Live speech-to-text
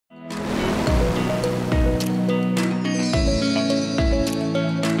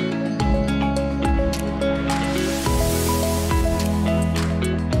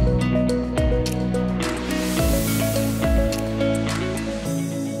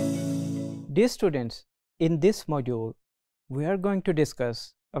Dear students, in this module, we are going to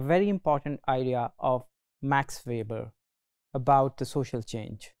discuss a very important idea of Max Weber about the social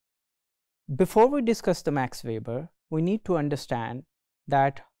change. Before we discuss the Max Weber, we need to understand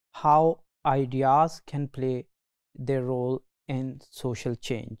that how ideas can play their role in social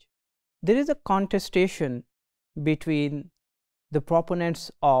change. There is a contestation between the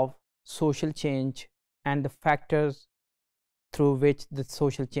proponents of social change and the factors through which the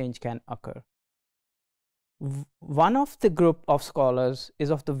social change can occur. One of the group of scholars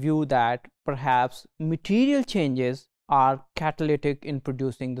is of the view that perhaps material changes are catalytic in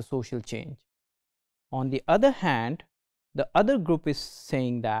producing the social change. On the other hand, the other group is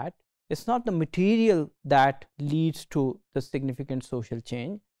saying that it's not the material that leads to the significant social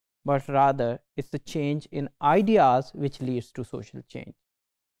change, but rather it's the change in ideas which leads to social change.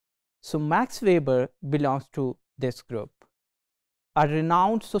 So Max Weber belongs to this group. A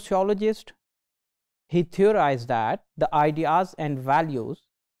renowned sociologist, he theorized that the ideas and values,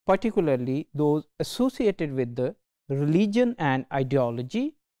 particularly those associated with the religion and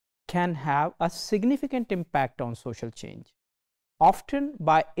ideology, can have a significant impact on social change, often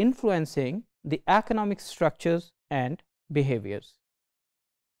by influencing the economic structures and behaviors.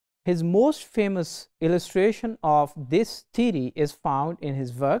 His most famous illustration of this theory is found in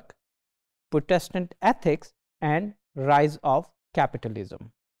his work, Protestant Ethics and Rise of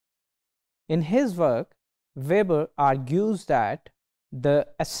Capitalism. In his work, Weber argues that the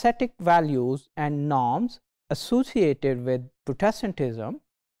aesthetic values and norms associated with Protestantism,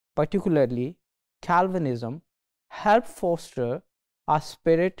 particularly Calvinism, help foster a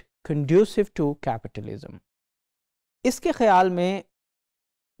spirit conducive to capitalism. इसके ख्याल में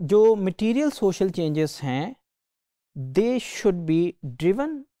जो material social changes हैं, they should be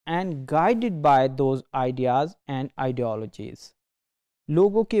driven and guided by those ideas and ideologies.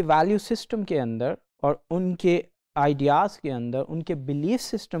 लोगों के value system के अंदर और उनके आइडियाज़ के अंदर, उनके बिलीफ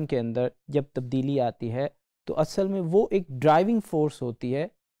सिस्टम के अंदर जब तब्दीली आती है तो असल में वो एक ड्राइविंग फोर्स होती है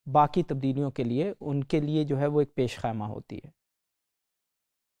बाकी तब्दीलियों के लिए, उनके लिए जो है वो एक पेशखामा होती है.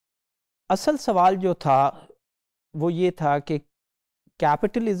 असल सवाल जो था वो ये था कि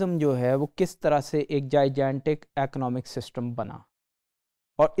कैपिटलिज्म जो है वो किस तरह से एक जाइजेंटिक इकोनॉमिक सिस्टम बना,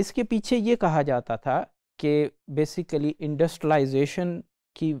 और इसके पीछे ये कहा जाता था कि बेसिकली इंडस्ट्रियलाइजेशन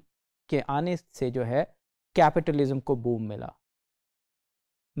के आने से जो है कैपिटलिज्म को बूम मिला.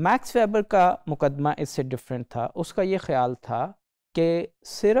 मैक्स वेबर का मुकदमा इससे डिफरेंट था. उसका ये ख्याल था कि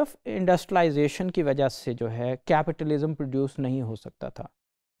सिर्फ इंडस्ट्रियलाइजेशन की वजह से जो है कैपिटलिज्म प्रोड्यूस नहीं हो सकता था,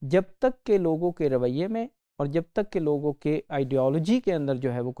 जब तक के लोगों के रवैये में और जब तक के लोगों के आइडियोलॉजी के अंदर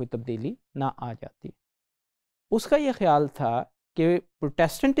जो है वो कोई तब्दीली ना आ जाती. उसका ये ख्याल था कि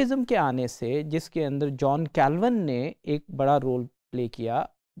प्रोटेस्टेंटिज्म के आने से, जिसके अंदर जॉन कैल्विन ने एक बड़ा रोल प्ले किया,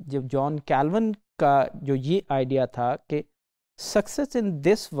 जब जॉन कैल्विन का जो ये आइडिया था कि success in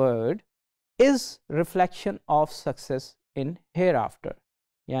this world is reflection of success in hair after,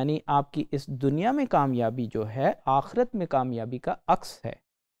 यानी आपकी इस दुनिया में कामयाबी जो है आखिरत में कामयाबी का अक्स है.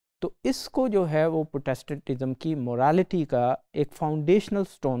 तो इसको जो है वो प्रोटेस्टेंटिज्म की मोरालिटी का एक फाउंडेशनल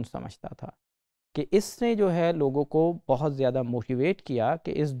स्टोन समझता था कि इसने जो है लोगों को बहुत ज़्यादा मोटिवेट किया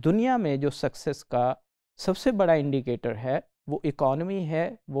कि इस दुनिया में जो सक्सेस का सबसे बड़ा इंडिकेटर है वो इकॉनमी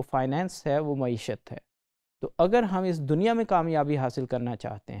है, वो फाइनेंस है, वो मईशत है. तो अगर हम इस दुनिया में कामयाबी हासिल करना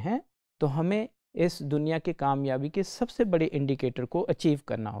चाहते हैं तो हमें इस दुनिया की कामयाबी के सबसे बड़े इंडिकेटर को अचीव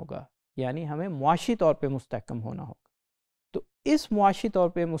करना होगा, यानी हमें मुआशी तौर पे मुस्तहकम होना होगा. तो इस मुआशी तौर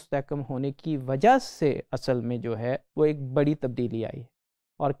पे मुस्तहकम होने की वजह से असल में जो है वो एक बड़ी तब्दीली आई है,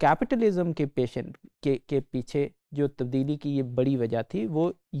 और कैपिटलिज्म के पीछे जो तब्दीली की ये बड़ी वजह थी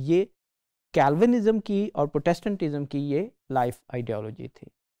वो ये कैल्विनिज्म की और प्रोटेस्टेंटिज्म की ये लाइफ आइडियोलॉजी थी.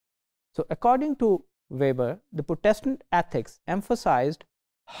 So according to weber, the Protestant ethics emphasised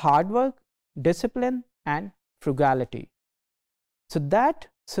hard work, discipline and frugality, so that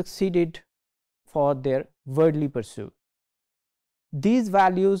succeeded for their worldly pursuit. These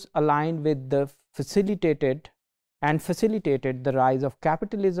values aligned with the facilitated the rise of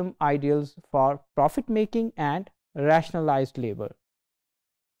capitalism ideals for profit making and rationalized labor.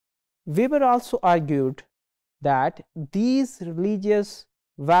 Weber also argued that these religious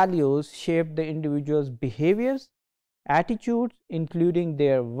values shaped the individual's behaviors, attitudes, including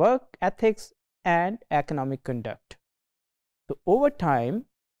their work ethics and economic conduct. So over time,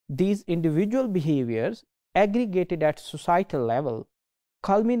 these individual behaviors aggregated at societal level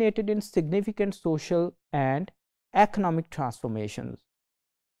culminated in significant social and economic transformations.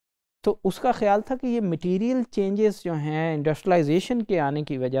 तो उसका ख्याल था कि ये material changes जो हैं industrialisation के आने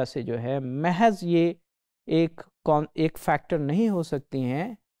की वजह से जो है महज ये एक फैक्टर नहीं हो सकती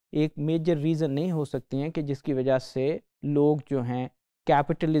हैं, एक मेजर रीज़न नहीं हो सकती हैं कि जिसकी वजह से लोग जो हैं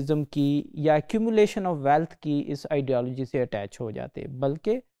कैपिटलिज्म की या एक्यूमुलेशन ऑफ वेल्थ की इस आइडियोलॉजी से अटैच हो जाते,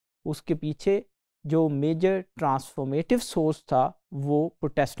 बल्कि उसके पीछे जो मेजर ट्रांसफॉर्मेटिव सोर्स था वो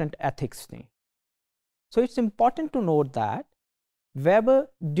प्रोटेस्टेंट एथिक्स थे. So it's important to note that Weber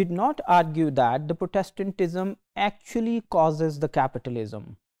did not argue that the Protestantism actually causes the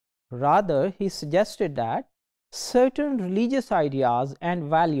capitalism. Rather, he suggested that certain religious ideas and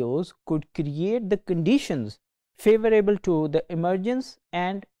values could create the conditions favorable to the emergence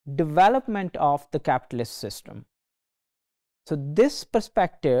and development of the capitalist system. So, this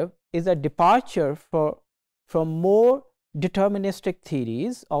perspective is a departure from more deterministic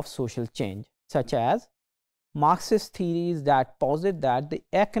theories of social change, such as Marxist theories that posit that the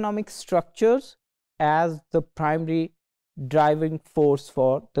economic structures as the primary driving force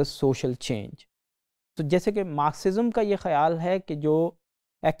for the social change. तो जैसे कि Marxism का ये ख्याल है कि जो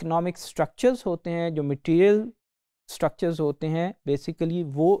economic structures होते हैं, जो material structures होते हैं, basically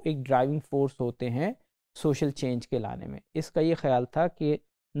वो एक driving force होते हैं social change के लाने में. इसका ये ख्याल था कि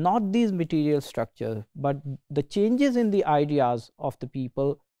not these material structures but the changes in the ideas of the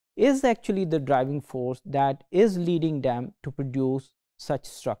people is actually the driving force that is leading them to produce such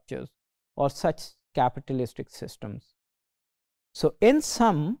structures or such capitalistic systems. So, in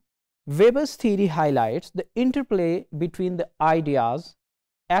sum, Weber's theory highlights the interplay between the ideas,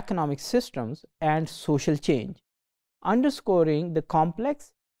 economic systems, and social change, underscoring the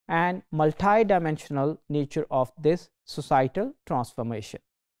complex and multidimensional nature of this societal transformation.